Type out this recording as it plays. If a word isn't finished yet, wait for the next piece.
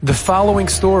The following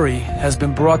story has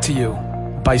been brought to you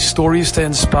by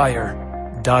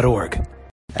StoriesToInspire.org.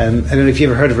 I don't know if you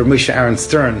ever heard of Moshe Aaron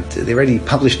Stern. They already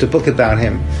published a book about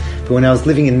him. But when I was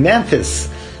living in Memphis,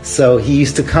 so he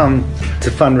used to come to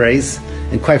fundraise,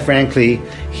 and quite frankly,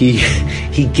 he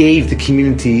gave the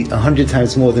community 100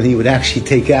 times more than he would actually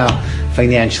take out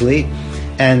financially.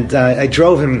 And I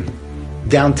drove him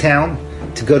downtown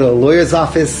to go to a lawyer's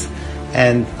office,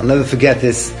 and I'll never forget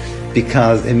this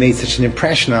because it made such an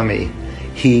impression on me.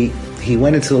 He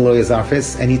went into the lawyer's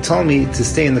office and he told me to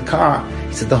stay in the car.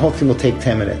 He said the whole thing will take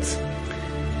 10 minutes.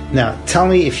 Now, tell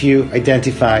me if you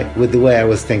identify with the way I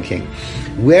was thinking.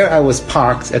 Where I was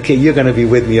parked, okay, you're going to be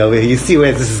with me over here. You see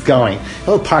where this is going. A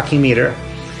little parking meter,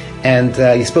 and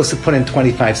you're supposed to put in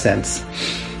 25 cents.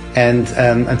 And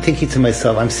I'm thinking to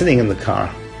myself, I'm sitting in the car.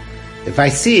 If I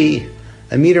see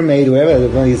a meter maid, whoever,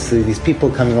 one of these people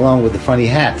coming along with the funny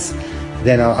hats,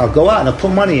 then I'll go out and I'll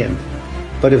put money in.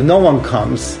 But if no one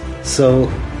comes, so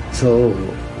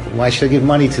why should I give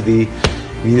money to the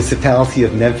municipality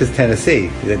of Memphis,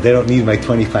 Tennessee? They don't need my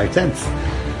 25 cents.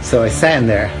 So I sat in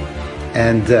there,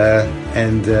 and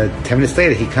 10 minutes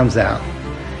later he comes out.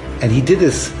 And he did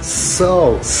this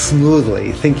so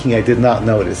smoothly, thinking I did not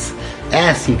notice.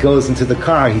 As he goes into the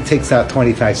car, he takes out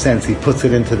 25 cents, he puts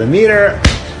it into the meter,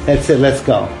 that's it, let's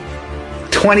go.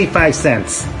 25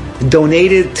 cents.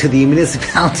 Donated to the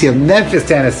municipality of Memphis,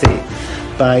 Tennessee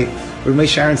by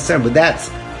Moshe Aaron Stern. But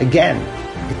that's, again,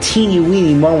 a teeny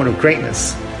weeny moment of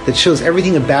greatness that shows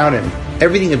everything about him.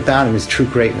 Everything about him is true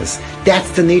greatness. That's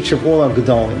the nature of all our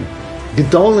Gedolim.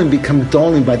 Gedolim become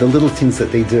Gedolim by the little things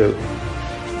that they do.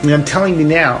 And I'm telling you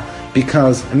now,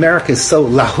 because America is so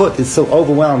lahut, it's so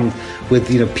overwhelmed with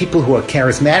people who are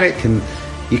charismatic, and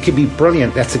you could be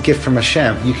brilliant, that's a gift from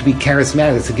Hashem. You could be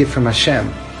charismatic, that's a gift from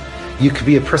Hashem. You could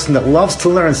be a person that loves to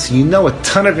learn, so you know a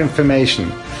ton of information.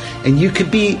 And you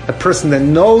could be a person that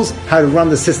knows how to run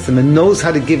the system and knows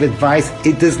how to give advice.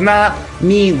 It does not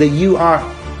mean that you are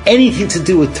anything to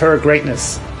do with Torah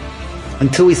greatness.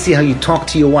 Until we see how you talk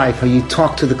to your wife, how you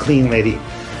talk to the clean lady.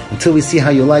 Until we see how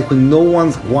you like when no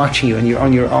one's watching you and you're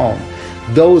on your own.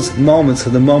 Those moments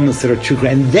are the moments that are true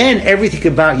great. And then everything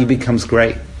about you becomes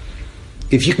great.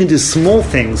 If you can do small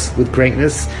things with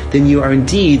greatness, then you are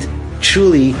indeed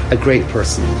truly a great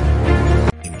person.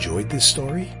 Enjoyed this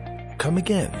story? Come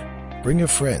again. Bring a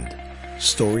friend.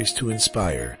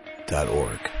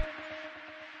 StoriesToInspire.org